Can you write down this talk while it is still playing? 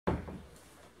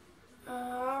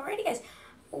Alrighty guys,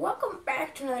 welcome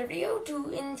back to another video.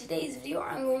 In today's video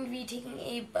I'm going to be taking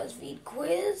a BuzzFeed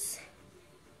quiz.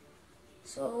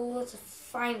 So let's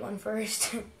find one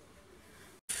first.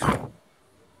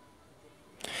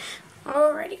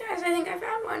 Alrighty guys, I think I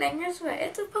found one, and guess what?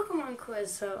 It's a Pokemon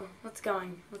quiz, so let's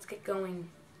get going.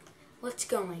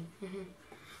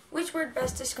 Which word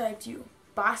best describes you?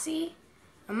 Bossy,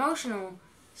 emotional,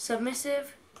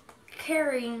 submissive,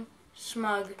 caring,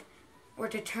 smug, or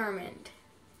determined?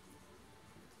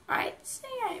 I'd say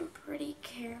I'm pretty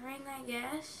caring, I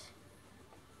guess.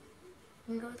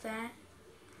 We can go with that.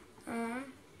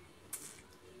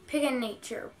 Pick a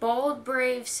nature. Bold,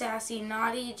 brave, sassy,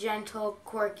 naughty, gentle,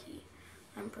 quirky.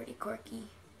 I'm pretty quirky.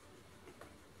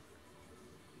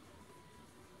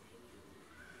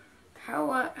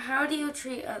 How do you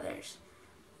treat others?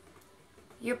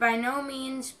 You're by no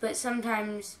means, but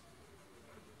sometimes.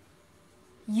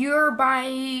 You're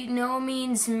by no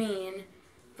means mean,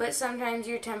 but sometimes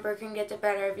your temper can get the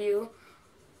better of you.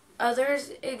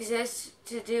 Others exist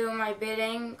to do my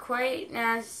bidding quite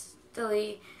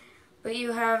nastily, but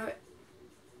you have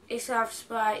a soft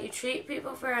spot. You treat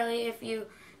people fairly. If you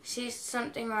see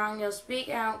something wrong, you'll speak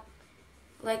out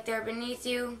like they're beneath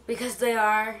you, because they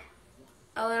are,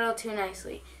 a little too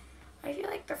nicely. I feel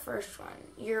like the first one.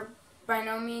 You're by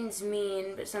no means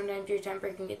mean, but sometimes your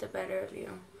temper can get the better of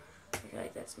you. I feel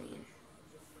like that's mean.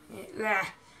 Yeah,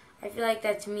 I feel like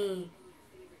that's me.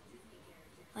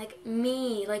 Like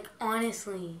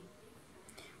honestly.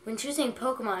 When choosing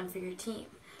Pokemon for your team,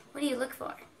 what do you look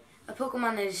for? A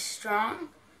Pokemon that is strong,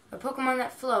 a Pokemon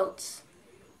that floats,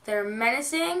 that are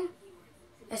menacing,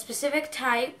 a specific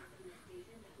type,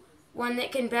 one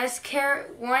that can best care,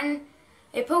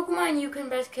 a Pokemon you can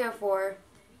best care for,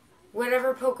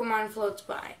 whatever Pokemon floats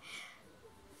by.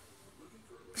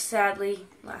 Sadly,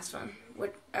 last one,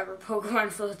 whatever Pokemon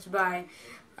floats by.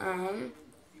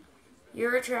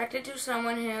 You're attracted to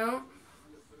someone who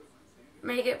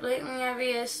make it blatantly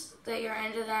obvious that you're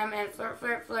into them, and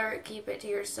flirt, keep it to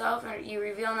yourself, and you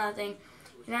reveal nothing.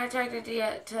 You're not attracted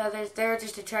to others, they're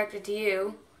just attracted to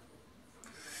you.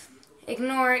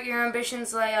 Ignore it, your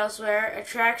ambitions lie elsewhere.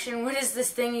 Attraction, what is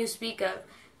this thing you speak of?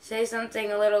 Say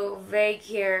something a little vague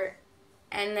here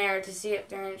and there to see if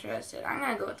they're interested. I'm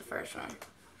going to go with the first one.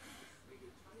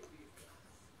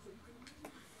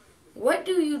 What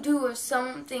do you do if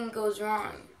something goes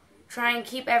wrong? Try and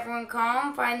keep everyone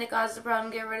calm, find the cause of the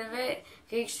problem, get rid of it,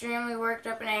 get extremely worked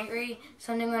up and angry.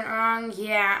 Something went wrong,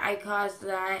 yeah, I caused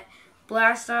that.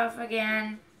 Blast off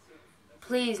again.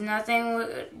 Please, nothing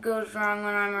goes wrong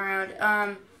when I'm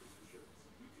around.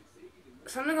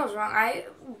 Something goes wrong. I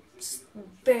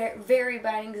very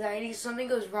bad anxiety. Something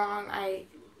goes wrong.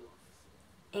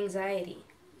 Anxiety.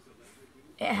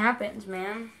 It happens,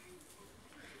 man.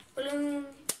 Balloon.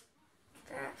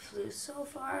 That flew so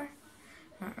far.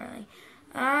 Not really.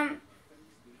 I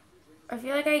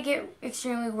feel like I get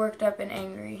extremely worked up and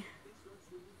angry.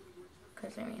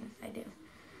 Because, I do.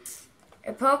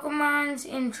 If Pokemon's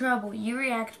in trouble, you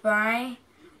react by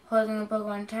holding the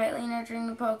Pokemon tightly, nurturing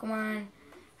the Pokemon,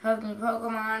 helping the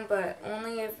Pokemon, but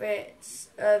only if it's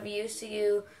of use to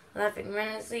you, laughing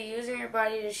menacingly, using your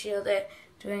body to shield it,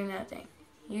 doing nothing.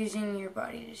 Using your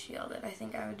body to shield it. I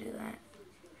think I would do that.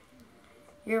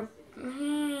 Your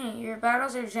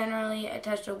battles are generally a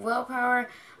test of willpower,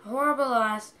 a horrible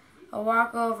loss, a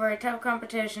walkover, a tough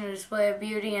competition, a display of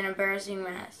beauty, and embarrassing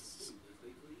mess.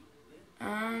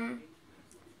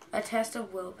 A test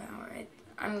of willpower,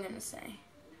 I'm gonna say.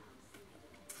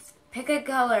 Pick a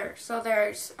color. So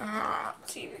there's,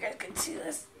 let's see if you guys can see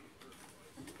this.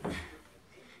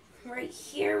 Right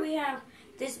here we have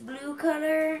this blue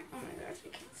color. Oh my gosh, I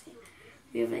can't see.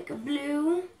 We have like a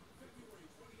blue.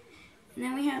 And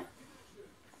then we have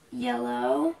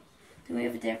yellow. Then we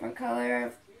have a different color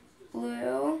of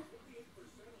blue.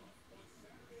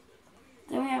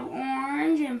 Then we have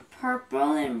orange and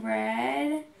purple and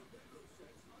red.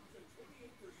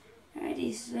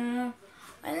 Alrighty, so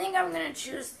I think I'm gonna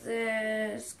choose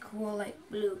this cool like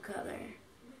blue color.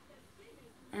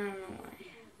 I don't know why.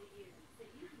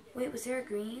 Wait, was there a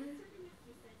green?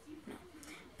 No.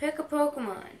 Pick a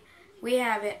Pokemon. We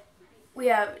have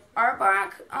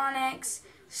Arbok, Onix,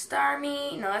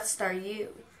 Starmie, no, that's Staryu,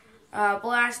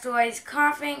 Blastoise,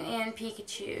 Coughing, and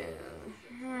Pikachu.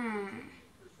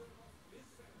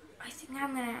 I think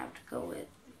I'm gonna have to go with.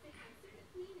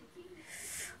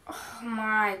 Oh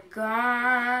my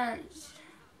gosh.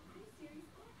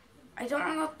 I don't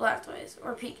want to go with Blastoise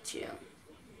or Pikachu.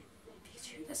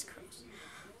 Pikachu, that's gross.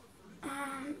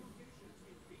 I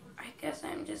guess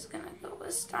I'm just gonna go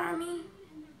with Starmie.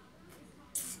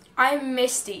 I'm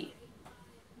Misty.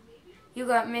 You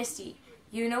got Misty.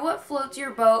 You know what floats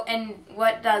your boat and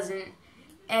what doesn't,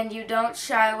 and you don't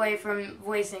shy away from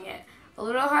voicing it. A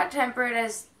little hot-tempered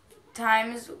as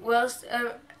times, whilst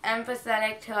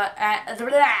empathetic to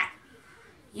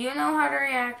you know how to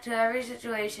react to every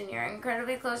situation. You're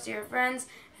incredibly close to your friends,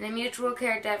 and a mutual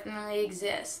care definitely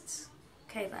exists.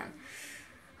 Okay then.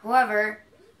 However,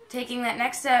 taking that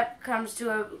next step comes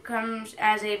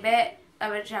as a bit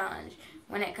of a challenge.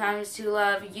 When it comes to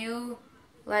love, you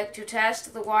like to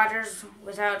test the waters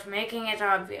without making it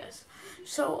obvious.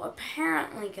 So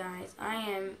apparently, guys, I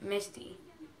am Misty.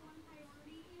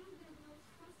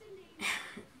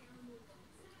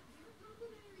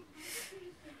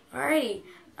 Alrighty.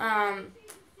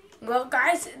 Well,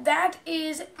 guys, that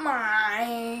is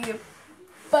my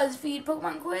BuzzFeed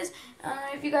Pokemon quiz.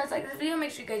 If you guys like this video,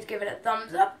 make sure you guys give it a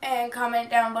thumbs up and comment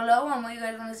down below on what you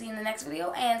guys want to see in the next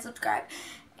video, and subscribe.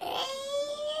 And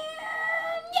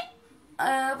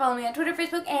yeah, follow me on Twitter,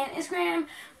 Facebook, and Instagram.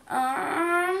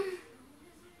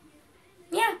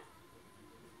 Yeah.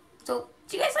 So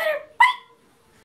see you guys later.